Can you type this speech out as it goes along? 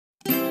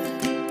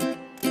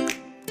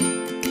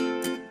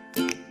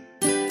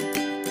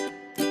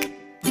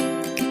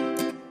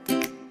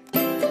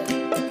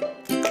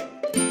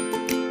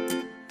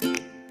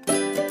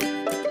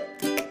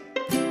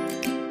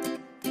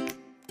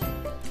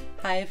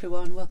Hi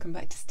everyone, welcome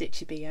back to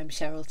Stitchy Bee. I'm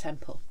Cheryl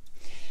Temple.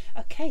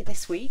 Okay,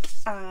 this week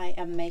I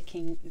am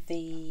making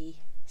the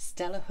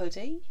Stella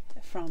Hoodie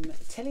from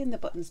Tilly and the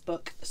Buttons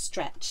book,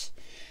 Stretch.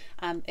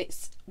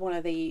 It's one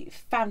of the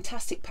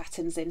fantastic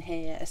patterns in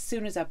here. As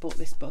soon as I bought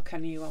this book I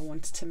knew I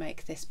wanted to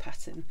make this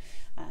pattern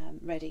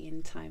ready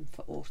in time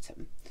for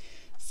autumn.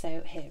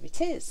 So here it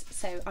is.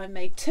 So I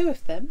made two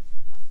of them.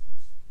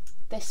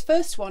 This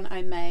first one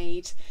I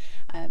made,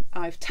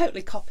 I've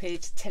totally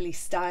copied Tilly's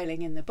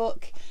styling in the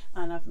book,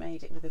 and I've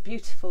made it with a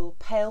beautiful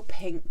pale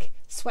pink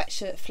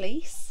sweatshirt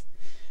fleece,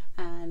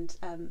 and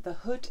the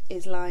hood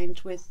is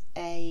lined with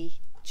a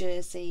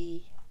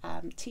jersey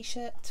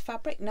t-shirt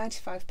fabric,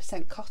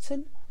 95%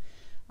 cotton.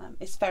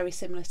 It's very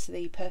similar to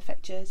the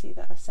perfect jersey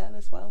that I sell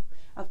as well.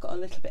 I've got a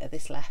little bit of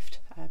this left,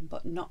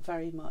 but not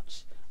very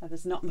much.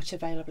 There's not much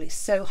available. It's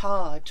so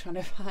hard trying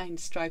to find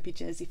stripy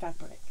jersey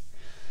fabric.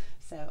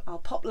 So I'll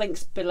pop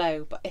links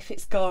below, but if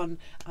it's gone,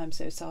 I'm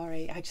so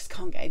sorry. I just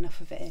can't get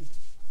enough of it in.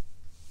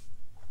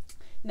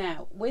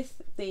 Now,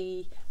 with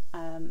the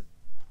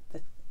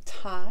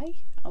tie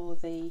or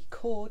the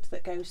cord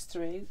that goes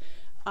through,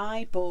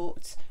 I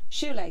bought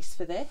shoelace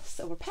for this,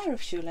 or a pair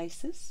of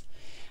shoelaces,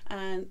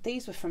 and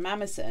these were from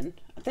Amazon.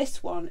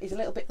 This one is a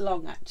little bit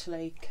long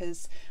actually,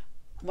 because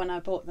when I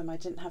bought them I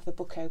didn't have the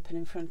book open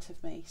in front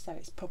of me, so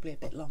it's probably a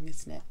bit long,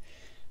 isn't it?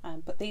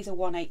 But these are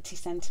 180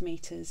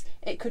 centimetres.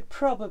 It could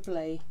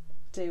probably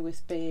do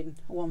with being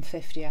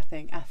 150, I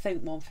think. I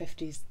think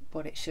 150 is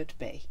what it should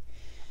be.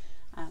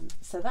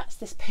 So that's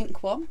this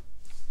pink one.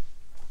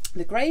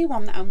 The grey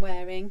one that I'm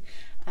wearing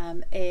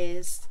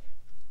is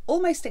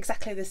almost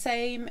exactly the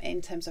same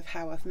in terms of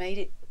how I've made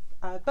it.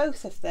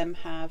 Both of them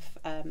have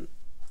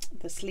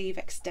the sleeve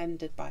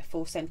extended by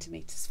 4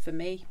 centimetres for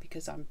me,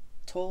 because I'm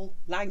tall,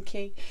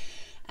 lanky.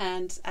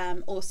 And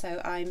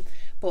also I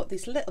bought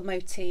this little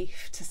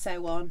motif to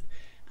sew on,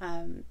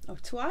 or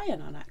to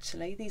iron on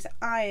actually. These are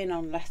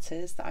iron-on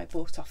letters that I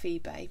bought off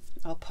eBay.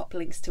 I'll pop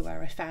links to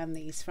where I found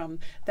these from.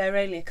 They're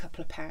only a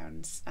couple of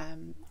pounds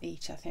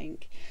each, I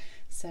think.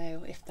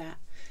 So if that,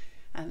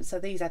 so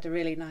these had a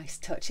really nice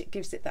touch. It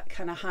gives it that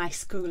kind of high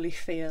schooly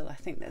feel. I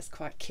think that's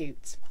quite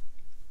cute.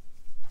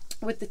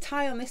 With the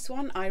tie on this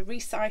one, I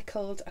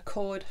recycled a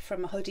cord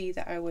from a hoodie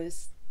that I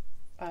was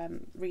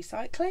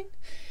recycling.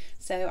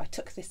 So I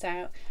took this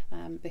out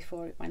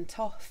before it went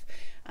off,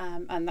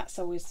 and that's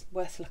always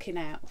worth looking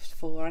out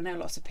for. I know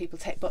lots of people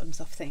take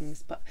buttons off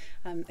things, but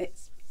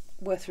it's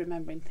worth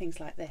remembering things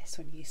like this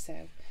when you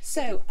sew.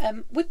 So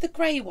with the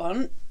grey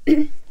one,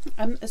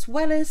 as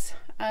well as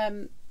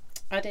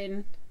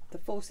adding the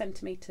 4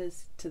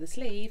 centimetres to the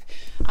sleeve,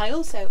 I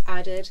also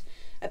added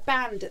a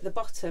band at the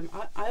bottom.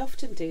 I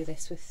often do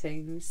this with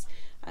things.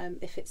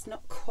 If it's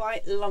not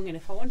quite long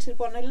enough, I wanted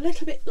one a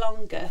little bit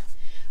longer.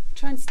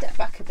 Try and step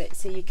back a bit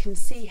so you can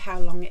see how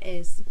long it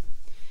is.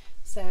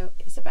 So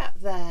it's about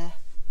there,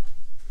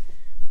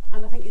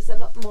 and I think it's a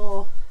lot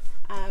more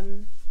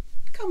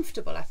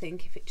comfortable, I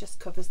think, if it just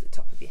covers the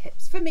top of your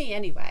hips, for me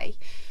anyway.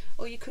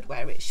 Or you could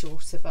wear it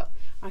shorter, but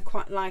I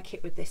quite like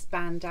it with this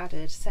band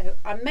added. So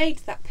I made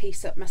that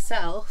piece up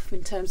myself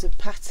in terms of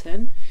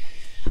pattern,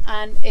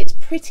 and it's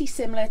pretty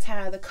similar to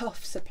how the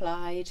cuff's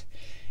applied.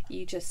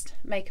 You just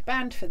make a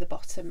band for the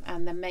bottom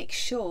and then make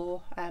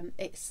sure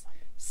it's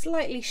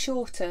slightly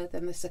shorter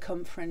than the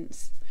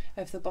circumference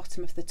of the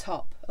bottom of the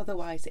top,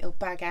 otherwise it'll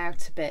bag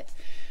out a bit.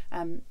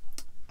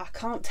 I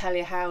can't tell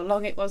you how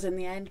long it was in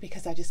the end,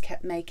 because I just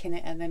kept making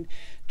it and then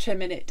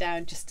trimming it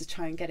down just to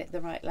try and get it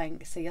the right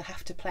length, so you'll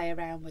have to play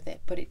around with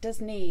it, but it does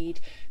need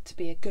to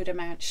be a good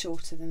amount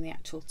shorter than the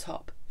actual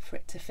top for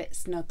it to fit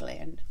snugly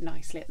and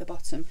nicely at the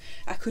bottom.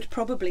 I could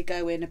probably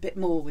go in a bit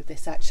more with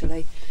this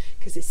actually,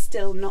 because it's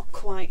still not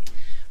quite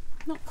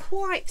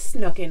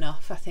snug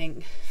enough, I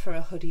think, for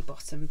a hoodie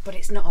bottom, but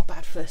it's not a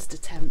bad first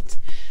attempt,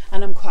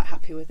 and I'm quite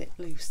happy with it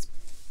loose.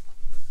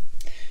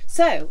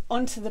 So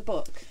onto the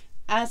book.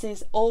 As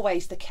is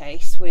always the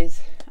case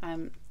with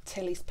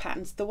Tilly's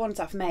patterns, the ones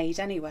I've made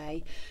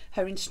anyway,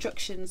 her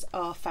instructions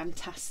are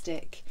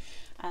fantastic.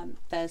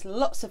 There's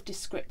lots of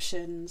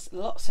descriptions,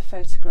 lots of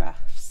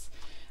photographs,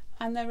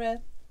 and there are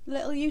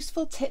little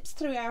useful tips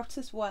throughout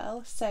as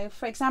well. So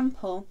for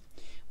example,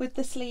 with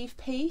the sleeve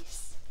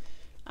piece,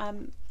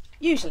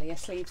 usually a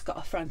sleeve's got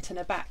a front and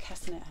a back,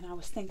 hasn't it? And I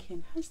was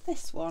thinking, has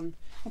this one?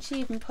 And she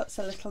even puts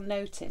a little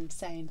note in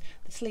saying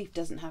the sleeve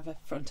doesn't have a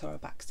front or a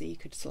back, so you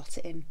could slot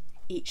it in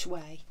each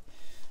way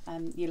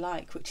you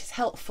like, which is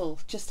helpful.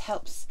 Just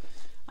helps.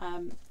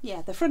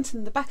 Yeah, the front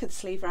and the back of the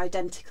sleeve are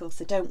identical,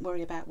 so don't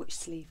worry about which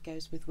sleeve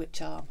goes with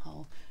which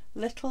armhole.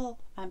 Little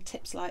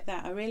tips like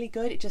that are really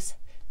good. It just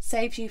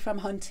saves you from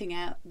hunting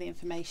out the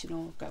information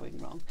or going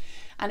wrong.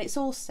 And it's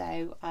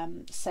also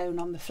sewn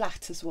on the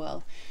flat as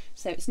well,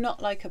 so it's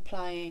not like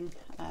applying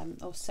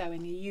or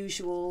sewing a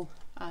usual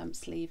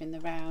sleeve in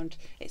the round.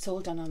 It's all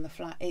done on the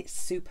flat. It's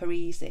super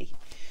easy.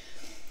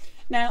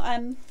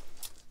 Now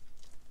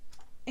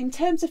in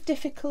terms of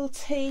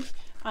difficulty,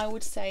 I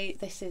would say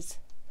this is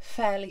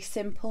fairly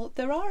simple.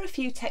 There are a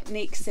few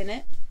techniques in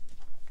it.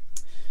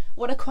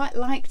 what I quite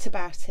liked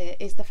about it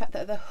is the fact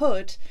that the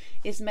hood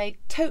is made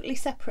totally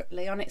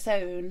separately on its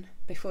own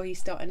before you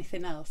start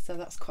anything else, so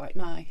that's quite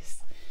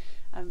nice.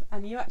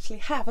 And you actually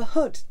have a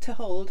hood to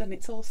hold, and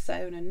it's all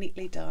sewn and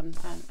neatly done,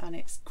 and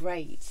it's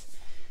great.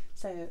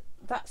 So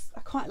I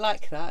quite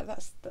like that.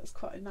 That's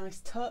quite a nice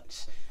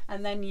touch.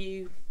 And then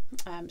you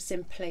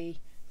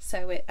simply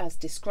sew it as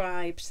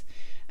described,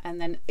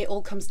 and then it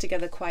all comes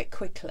together quite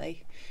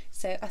quickly.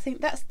 So I think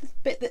that's the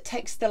bit that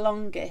takes the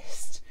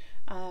longest.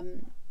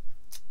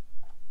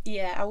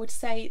 Yeah, I would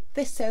say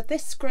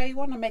this grey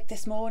one I made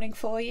this morning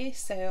for you,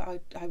 so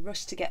I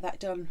rushed to get that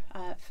done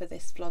for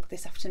this vlog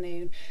this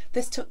afternoon.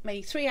 This took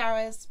me 3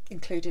 hours,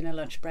 including a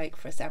lunch break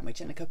for a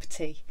sandwich and a cup of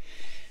tea.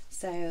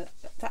 So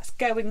that's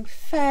going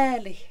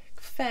fairly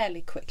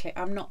quickly.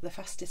 I'm not the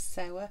fastest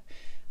sewer,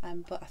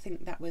 but I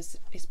think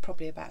is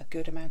probably about a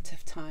good amount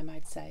of time.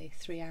 I'd say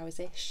 3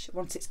 hours-ish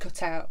once it's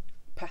cut out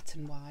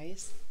pattern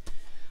wise.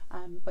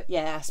 But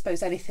yeah, I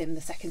suppose anything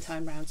the second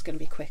time round is going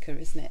to be quicker,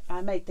 isn't it?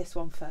 I made this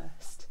one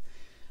first.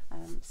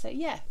 So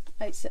yeah,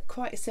 it's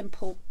quite a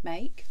simple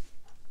make.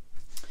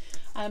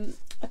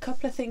 A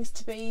couple of things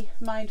to be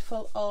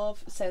mindful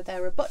of. So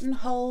there are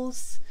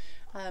buttonholes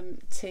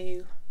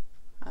to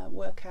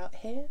work out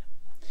here.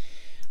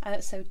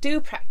 So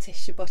do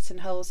practice your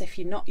buttonholes if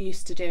you're not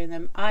used to doing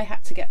them. I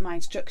had to get my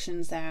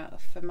instructions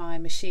out for my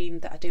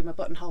machine that I do my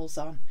buttonholes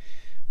on,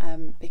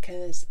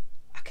 because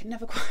I could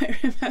never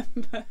quite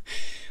remember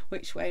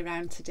which way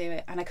round to do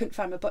it, and I couldn't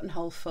find my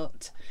buttonhole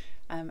foot,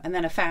 and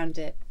then I found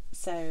it.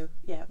 So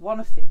yeah,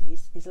 one of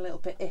these is a little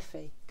bit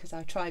iffy because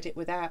I tried it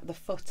without the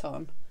foot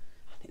on.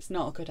 It's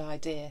not a good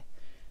idea.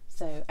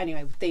 So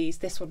anyway, with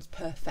this one's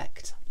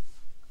perfect.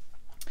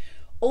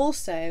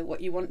 Also,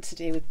 what you want to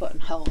do with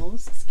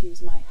buttonholes,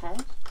 excuse my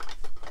head,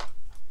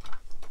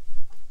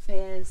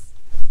 is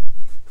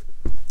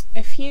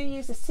if you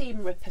use a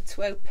seam ripper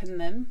to open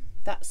them,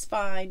 that's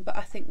fine, but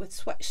I think with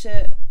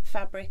sweatshirt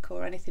fabric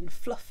or anything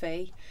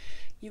fluffy,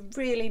 you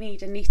really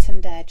need a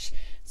neatened edge.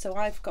 So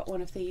I've got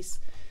one of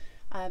these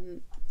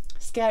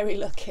scary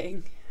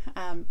looking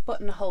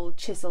buttonhole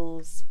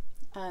chisels.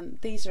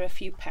 These are a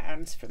few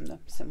pounds from them,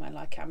 somewhere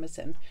like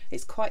Amazon.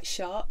 It's quite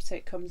sharp, so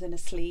it comes in a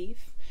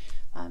sleeve.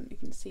 You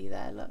can see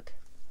there, look.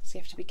 So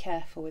you have to be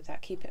careful with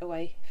that, keep it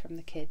away from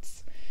the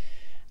kids.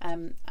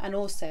 And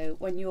also,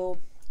 when you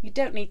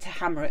don't need to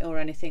hammer it or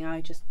anything,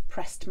 I just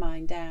pressed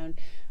mine down.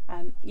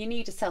 You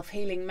need a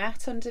self-healing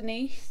mat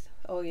underneath,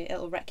 or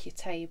it'll wreck your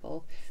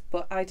table,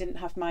 but I didn't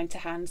have mine to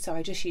hand, so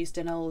I just used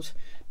an old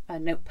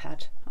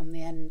notepad on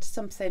the end,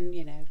 something,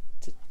 you know,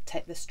 to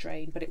take the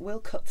strain, but it will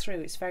cut through.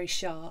 It's very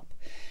sharp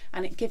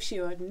and it gives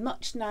you a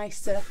much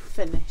nicer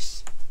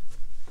finish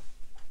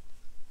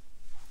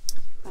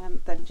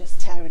than just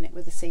tearing it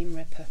with a seam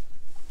ripper.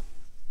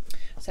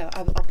 So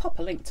I'll pop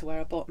a link to where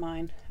I bought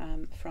mine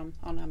from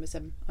on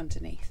Amazon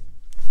underneath.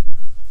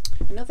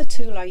 Another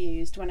tool I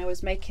used when I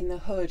was making the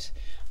hood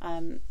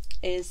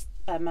is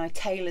my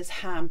tailor's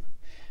ham,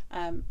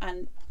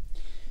 and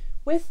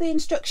with the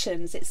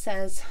instructions it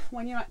says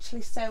when you're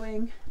actually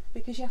sewing,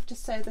 because you have to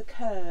sew the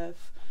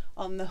curve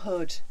on the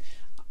hood,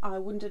 I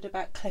wondered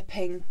about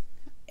clipping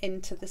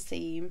into the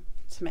seam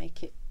to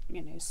make it,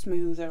 you know,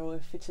 smoother or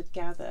if it would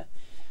gather,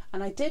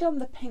 and I did on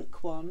the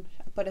pink one,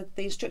 but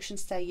the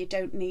instructions say you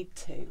don't need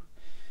to.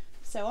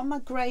 So on my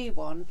grey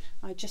one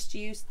I just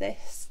used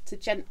this to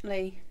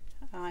gently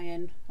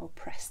iron or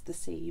press the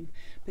seam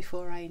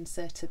before I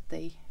inserted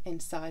the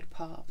inside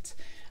part,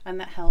 and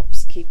that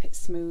helps keep it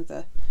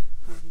smoother.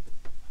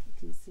 You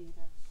can see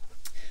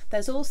there.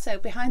 There's also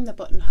behind the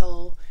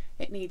buttonhole,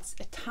 it needs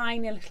a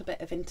tiny little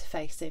bit of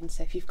interfacing,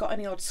 so if you've got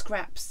any odd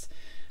scraps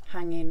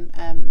hanging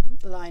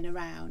lying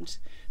around,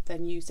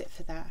 then use it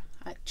for that.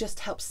 It just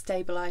helps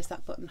stabilise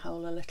that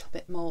buttonhole a little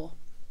bit more.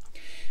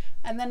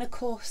 And then of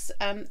course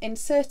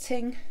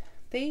inserting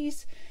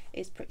these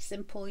is pretty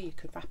simple. You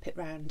could wrap it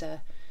around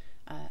a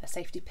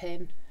safety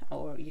pin,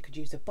 or you could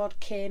use a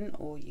bodkin,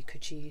 or you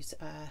could use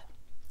a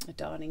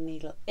darning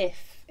needle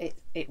if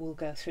it will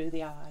go through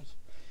the eye.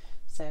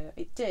 So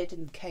it did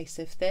in the case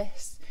of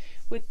this.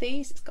 With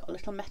these, it's got a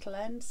little metal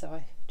end, so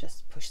I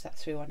just pushed that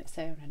through on its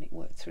own and it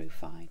worked through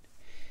fine.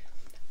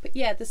 But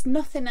yeah, there's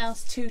nothing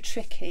else too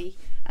tricky.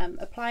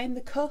 Applying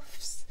the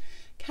cuffs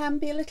can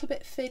be a little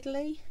bit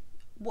fiddly.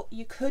 What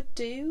you could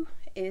do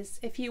is,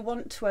 if you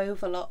want to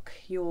overlock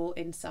your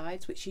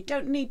insides, which you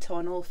don't need to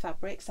on all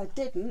fabrics, I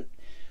didn't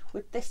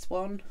with this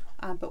one,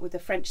 but with the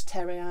French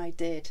terry I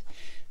did.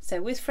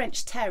 So with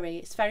French terry,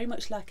 it's very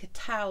much like a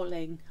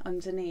toweling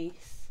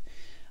underneath.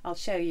 I'll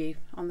show you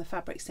on the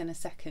fabrics in a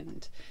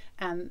second,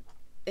 and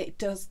it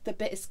does, the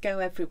bits go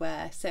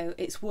everywhere, so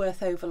it's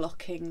worth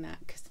overlocking that,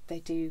 because they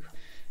do,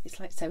 it's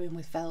like sewing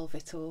with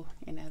velvet or,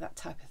 you know, that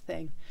type of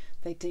thing.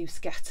 They do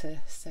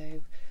scatter,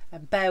 so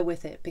bear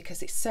with it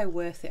because it's so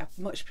worth it. I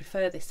much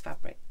prefer this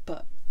fabric,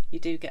 but you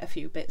do get a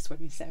few bits when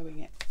you're sewing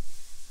it.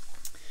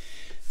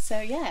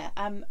 So yeah,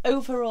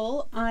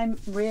 overall I'm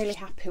really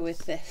happy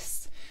with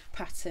this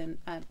pattern.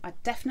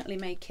 I'd definitely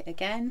make it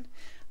again.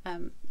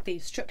 The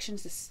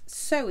instructions are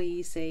so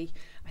easy,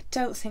 I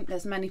don't think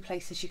there's many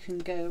places you can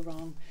go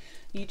wrong.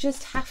 You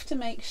just have to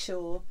make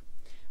sure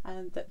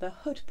that the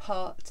hood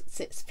part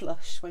sits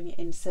flush when you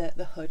insert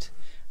the hood,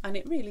 and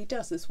it really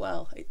does as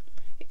well.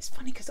 It's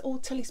funny because all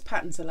Tilly's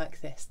patterns are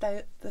like this.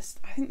 I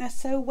think they're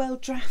so well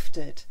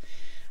drafted.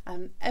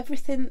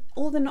 Everything,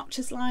 all the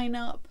notches line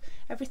up,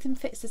 everything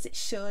fits as it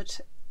should.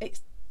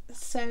 It's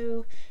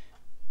so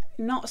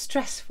not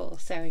stressful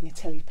sewing a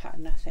Tilly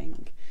pattern, I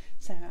think.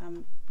 So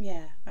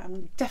yeah,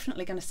 I'm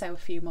definitely going to sew a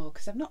few more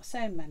because I've not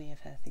sewn many of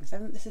her things. I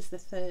think this is the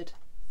third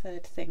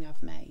thing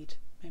I've made,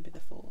 maybe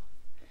the fourth.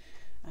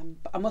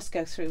 But I must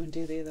go through and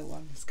do the other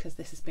ones because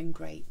this has been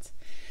great.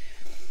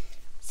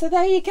 So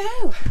there you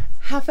go,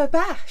 have a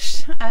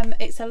bash.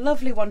 It's a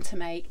lovely one to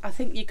make. I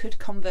think you could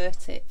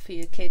convert it for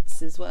your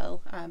kids as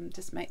well.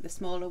 Just make the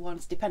smaller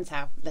ones, depends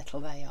how little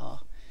they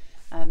are.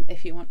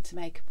 If you want to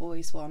make a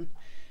boys one.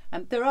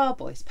 There are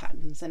boys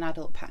patterns and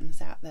adult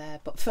patterns out there,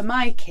 but for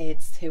my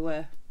kids who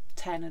are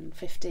 10 and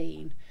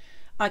 15,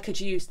 I could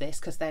use this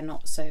because they're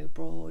not so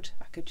broad.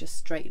 I could just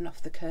straighten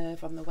off the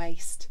curve on the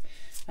waist.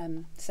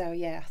 So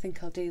yeah, I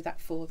think I'll do that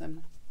for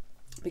them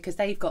because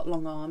they've got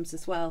long arms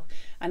as well,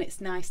 and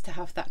it's nice to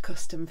have that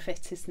custom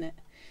fit, isn't it?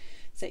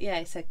 So yeah,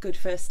 it's a good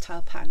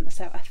versatile pattern.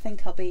 So I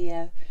think I'll be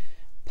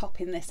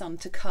popping this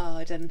onto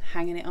card and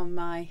hanging it on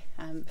my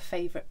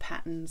favourite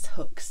patterns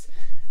hooks,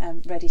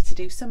 ready to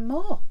do some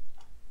more.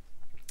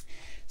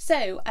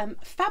 So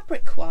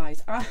fabric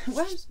wise, I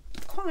was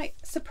quite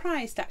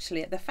surprised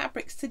actually at the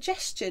fabric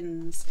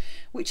suggestions,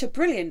 which are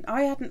brilliant.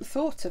 I hadn't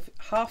thought of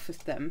half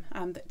of them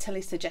that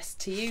Tilly suggests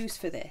to use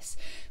for this.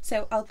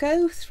 So I'll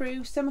go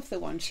through some of the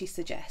ones she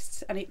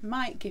suggests, and it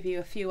might give you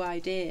a few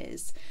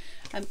ideas,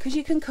 because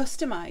you can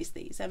customise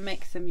these and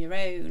make them your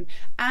own.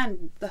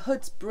 And the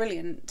hood's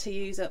brilliant to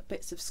use up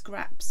bits of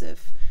scraps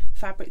of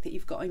fabric that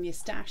you've got in your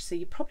stash, so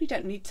you probably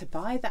don't need to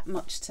buy that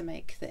much to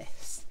make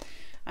this.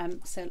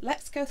 So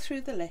let's go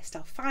through the list.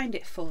 I'll find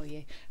it for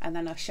you and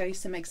then I'll show you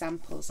some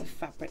examples of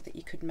fabric that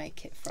you could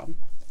make it from.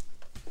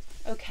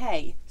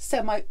 Okay,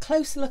 so my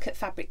closer look at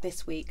fabric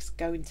this week's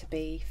going to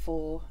be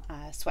for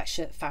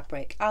sweatshirt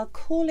fabric. I'll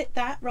call it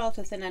that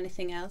rather than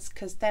anything else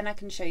because then I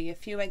can show you a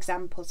few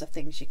examples of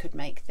things you could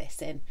make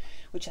this in,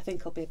 which I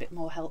think will be a bit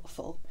more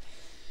helpful.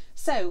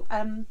 So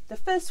the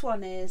first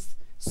one is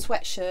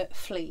sweatshirt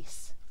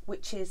fleece,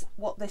 which is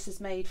what this is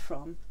made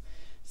from.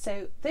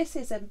 So this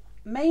is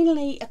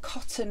mainly a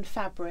cotton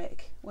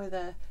fabric with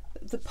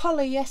the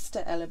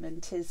polyester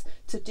element is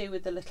to do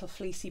with the little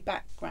fleecy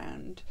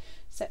background.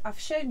 So I've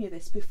shown you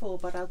this before,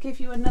 but I'll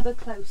give you another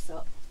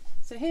close-up.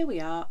 So here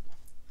we are.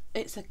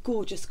 It's a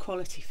gorgeous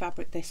quality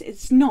fabric. This,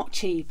 it's not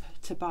cheap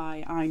to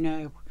buy, I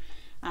know,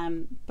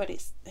 but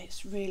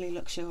it's really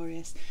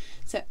luxurious.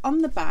 So on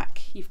the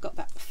back you've got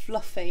that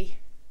fluffy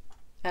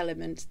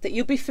element that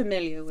you'll be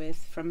familiar with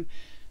from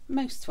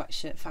most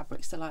sweatshirt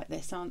fabrics are like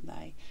this, aren't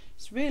they?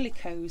 It's really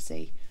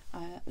cozy.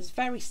 It's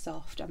very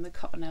soft and the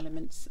cotton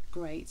element's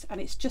great,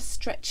 and it's just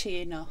stretchy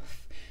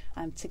enough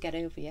to get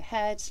over your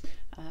head,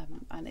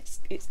 and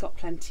it's got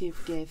plenty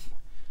of give,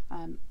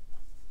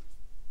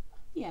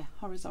 yeah,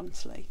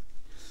 horizontally.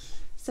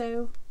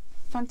 So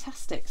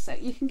fantastic. So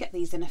you can get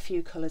these in a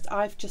few colours.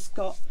 I've just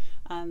got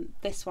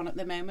this one at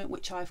the moment,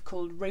 which I've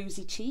called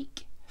Rosy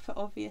Cheek for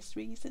obvious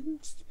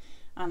reasons,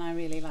 and I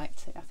really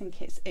liked it. I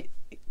think it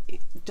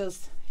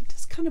does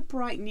kind of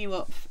brighten you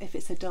up if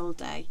it's a dull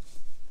day.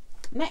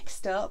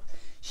 Next up,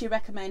 she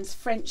recommends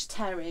French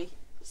terry.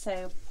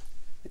 So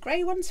the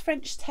grey one's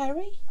French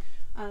terry.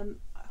 I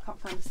can't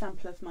find a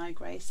sample of my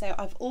grey. So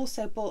I've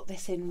also bought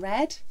this in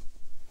red.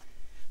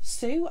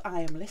 Sue,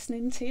 I am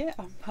listening to you.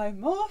 I'm buying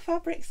more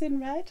fabrics in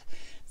red.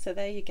 So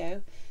there you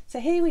go. So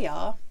here we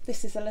are.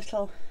 This is a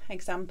little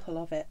example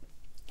of it.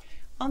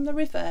 On the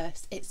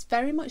reverse, it's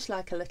very much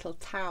like a little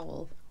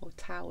towel or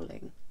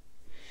toweling.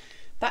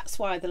 That's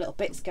why the little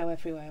bits go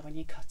everywhere when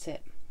you cut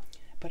it.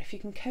 But if you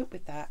can cope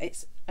with that,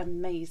 it's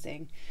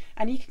amazing.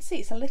 And you can see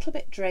it's a little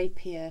bit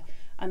drapier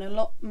and a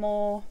lot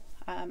more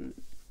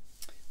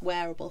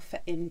wearable for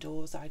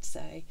indoors, I'd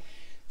say.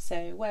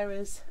 So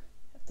whereas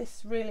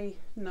this really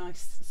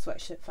nice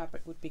sweatshirt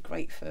fabric would be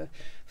great for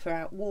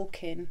out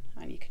walking,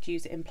 and you could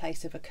use it in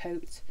place of a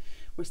coat,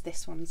 whereas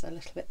this one's a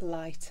little bit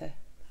lighter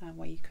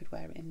where you could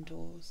wear it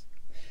indoors.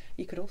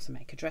 You could also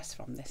make a dress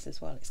from this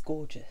as well. It's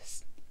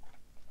gorgeous.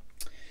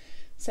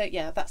 So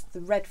yeah, that's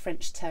the red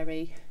French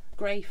terry,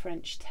 grey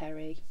French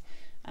terry,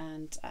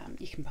 and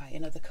you can buy it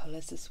in other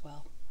colours as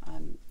well.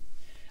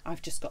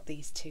 I've just got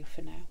these two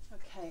for now.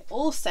 Okay,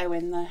 also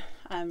in the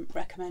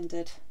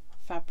recommended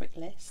fabric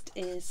list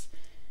is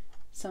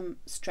some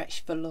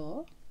stretch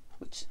velour,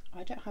 which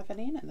I don't have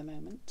any in at the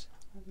moment.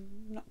 I've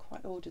not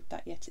quite ordered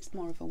that yet. It's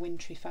more of a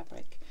wintry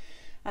fabric.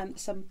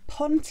 Some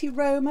Ponte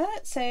Roma,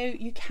 so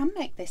you can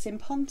make this in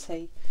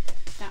Ponte.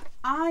 Now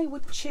I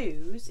would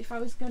choose, if I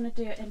was going to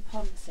do it in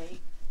Ponte,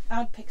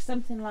 I'd pick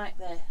something like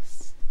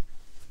this.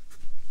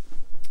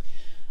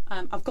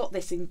 I've got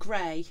this in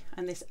grey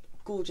and this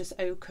gorgeous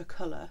ochre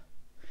colour.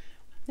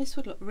 This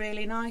would look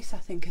really nice, I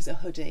think, as a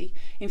hoodie.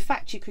 In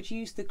fact, you could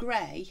use the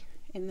grey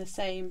in the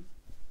same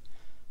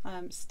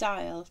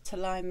style to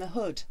line the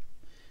hood,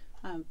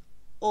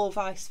 or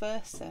vice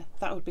versa.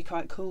 That would be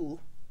quite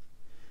cool.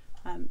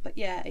 But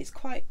yeah, it's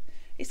quite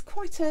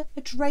a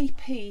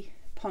drapey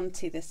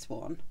Ponte, this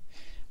one,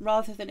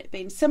 rather than it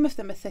being, some of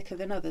them are thicker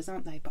than others,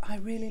 aren't they? But I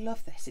really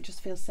love this. It just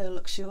feels so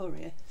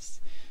luxurious.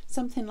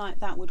 Something like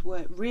that would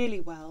work really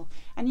well,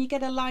 and you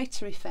get a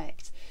lighter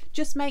effect.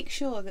 Just make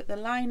sure that the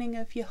lining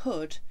of your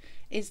hood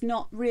is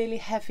not really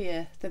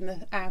heavier than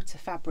the outer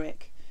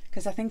fabric,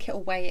 because I think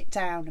it'll weigh it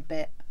down a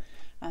bit.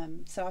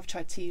 So I've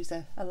tried to use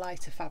a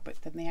lighter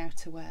fabric than the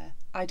outerwear.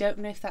 I don't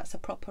know if that's a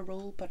proper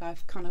rule, but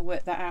I've kind of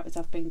worked that out as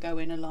I've been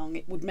going along.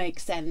 It would make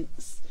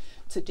sense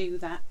to do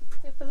that.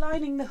 So for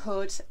lining the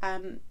hood,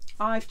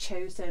 I've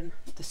chosen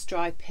the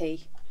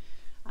stripy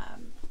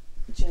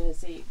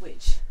jersey,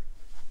 which,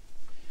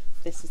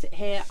 this is it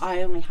here.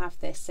 I only have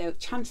this, so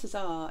chances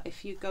are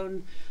if you go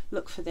and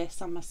look for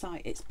this on my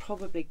site, it's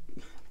probably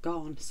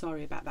gone.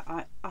 Sorry about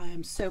that. I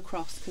am so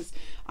cross because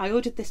I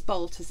ordered this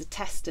bolt as a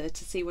tester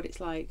to see what it's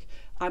like.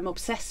 I'm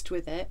obsessed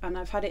with it, and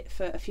I've had it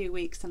for a few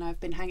weeks, and I've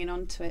been hanging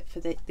on to it for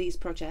these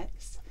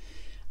projects,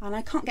 and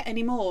I can't get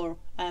any more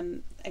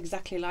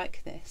exactly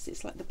like this.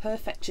 It's like the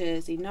perfect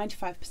jersey,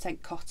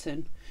 95%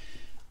 cotton,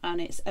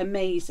 and it's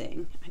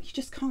amazing, and you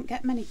just can't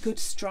get many good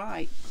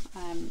stripe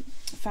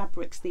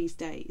fabrics these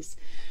days.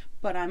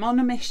 But I'm on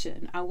a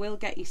mission. I will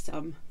get you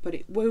some, but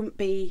it won't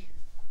be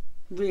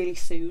really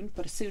soon,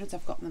 but as soon as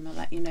I've got them, I'll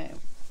let you know.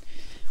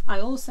 I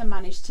also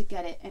managed to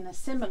get it in a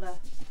similar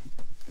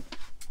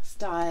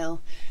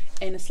style,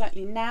 in a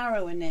slightly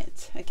narrower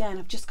knit. Again,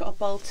 I've just got a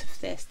bolt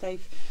of this. They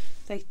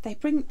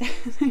bring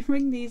they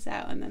bring these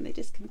out and then they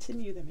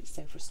discontinue them. It's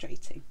so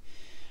frustrating.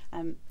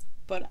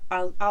 But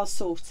I'll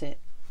sort it.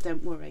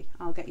 Don't worry,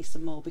 I'll get you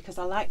some more, because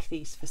I like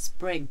these for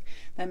spring.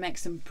 They make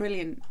some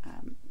brilliant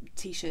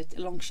t-shirt,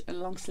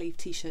 long sleeve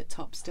t-shirt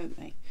tops, don't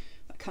they?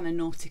 That kind of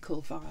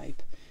nautical vibe.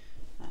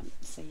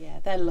 So yeah,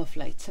 they're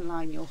lovely to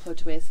line your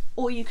hood with,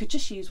 or you could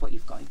just use what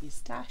you've got in your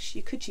stash.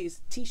 You could use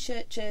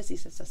t-shirt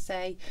jerseys, as I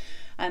say.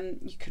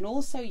 You can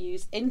also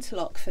use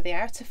Interlock for the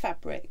outer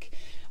fabric,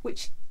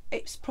 which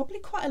it's probably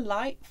quite a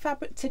light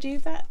fabric to do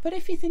that, but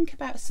if you think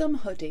about some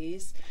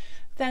hoodies,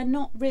 they're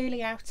not really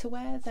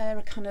outerwear, they're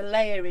a kind of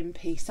layering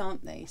piece,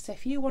 aren't they? So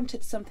if you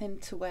wanted something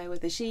to wear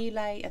with a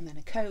gilet and then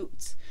a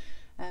coat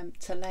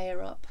to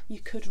layer up, you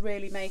could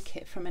really make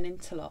it from an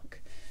Interlock.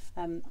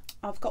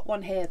 I've got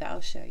one here that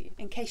I'll show you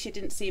in case you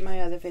didn't see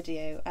my other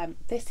video.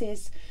 This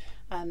is,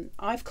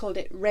 I've called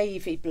it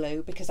Ravy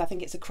blue because I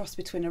think it's a cross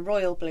between a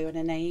royal blue and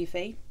a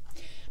navy,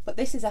 but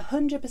this is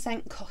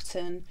 100%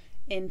 cotton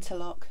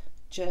Interlock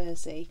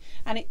jersey,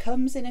 and it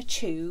comes in a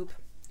tube,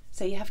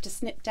 so you have to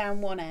snip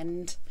down one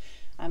end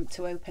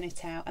to open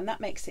it out, and that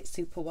makes it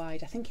super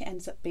wide. I think it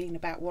ends up being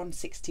about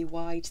 160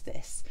 wide,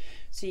 this,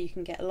 so you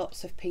can get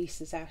lots of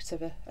pieces out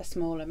of a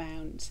small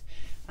amount,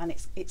 and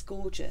it's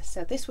gorgeous.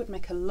 So this would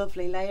make a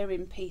lovely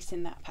layering piece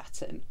in that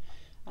pattern.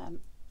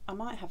 I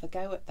might have a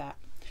go at that.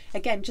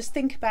 Again, just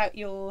think about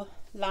your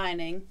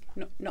lining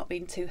not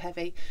being too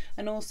heavy,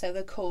 and also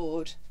the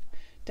cord.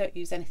 Don't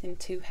use anything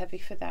too heavy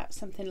for that,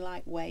 something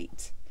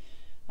lightweight.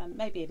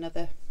 Maybe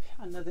another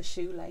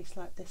shoelace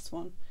like this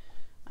one.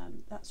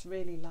 That's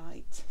really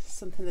light,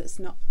 something that's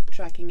not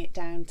dragging it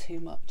down too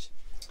much.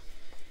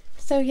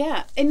 So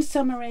yeah, in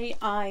summary,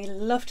 I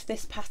loved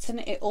this pattern.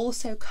 It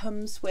also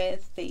comes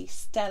with the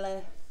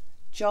Stella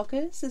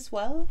joggers as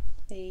well,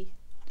 the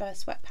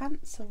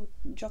sweatpants or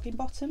jogging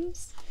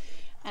bottoms,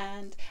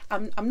 and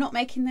I'm not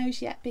making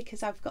those yet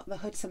because I've got the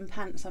hoods and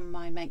pants on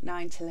my make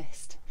 9 to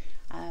list,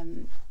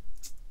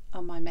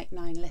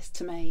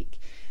 to make.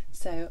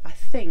 So I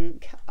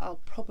think I'll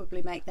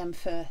probably make them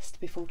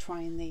first before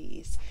trying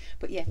these.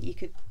 But yeah, you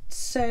could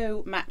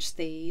so match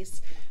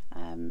these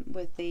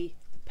with the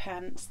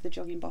pants, the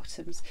jogging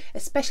bottoms,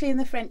 especially in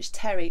the French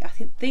terry. I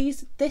think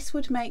this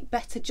would make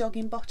better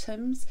jogging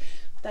bottoms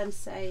than,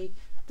 say,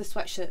 the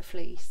sweatshirt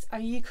fleece.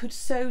 And you could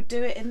so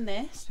do it in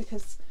this,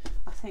 because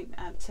I think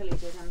Tilly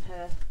did on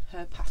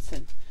her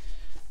pattern.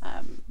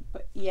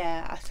 But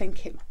yeah, I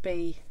think it would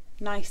be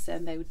nicer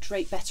and they would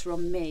drape better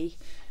on me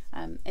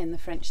in the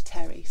French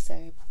terry,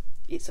 so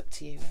it's up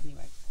to you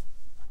anyway.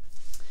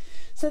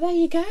 So there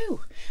you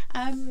go.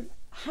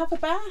 Have a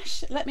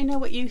bash. Let me know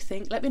what you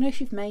think. Let me know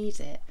if you've made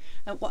it.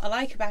 What I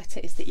like about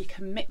it is that you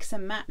can mix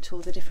and match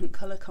all the different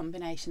colour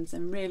combinations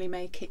and really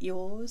make it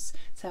yours.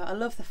 So I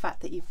love the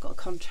fact that you've got a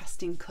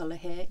contrasting colour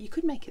here. You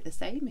could make it the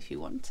same if you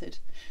wanted,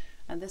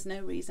 and there's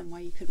no reason why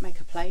you couldn't make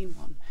a plain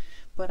one,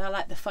 but I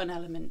like the fun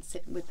elements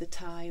with the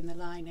tie and the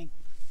lining.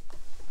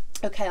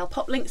 Okay, I'll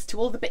pop links to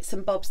all the bits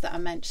and bobs that I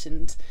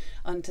mentioned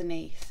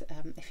underneath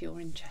if you're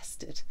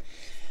interested.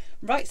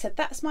 Right, so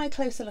that's my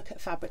closer look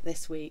at fabric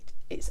this week.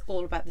 It's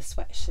all about the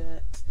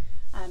sweatshirt.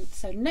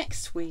 So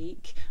next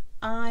week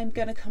I'm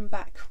going to come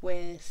back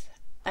with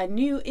a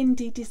new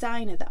indie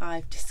designer that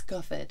I've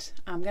discovered.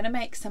 I'm going to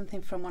make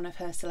something from one of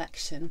her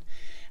selection,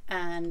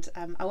 and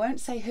I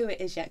won't say who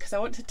it is yet because I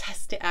want to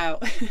test it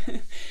out.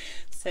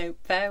 So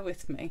bear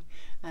with me.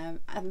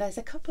 And there's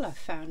a couple I've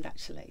found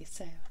actually,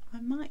 so I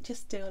might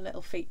just do a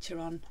little feature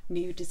on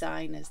new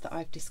designers that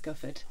I've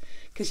discovered,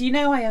 because you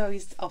know I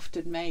always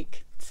often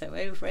make sew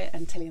over it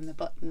and tilling the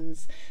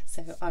buttons,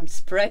 so I'm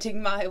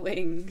spreading my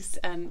wings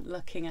and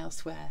looking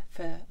elsewhere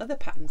for other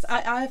patterns.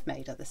 I've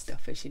made other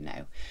stuff, as you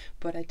know,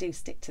 but I do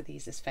stick to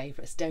these as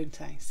favourites,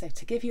 don't I? So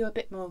to give you a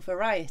bit more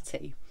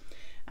variety,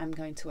 I'm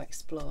going to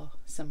explore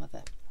some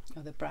other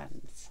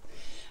brands.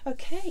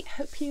 Okay,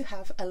 hope you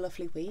have a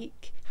lovely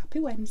week. Happy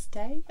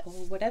Wednesday, or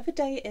whatever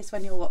day it is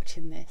when you're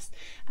watching this,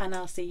 and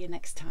I'll see you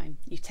next time.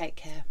 You take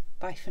care.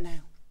 Bye for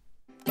now.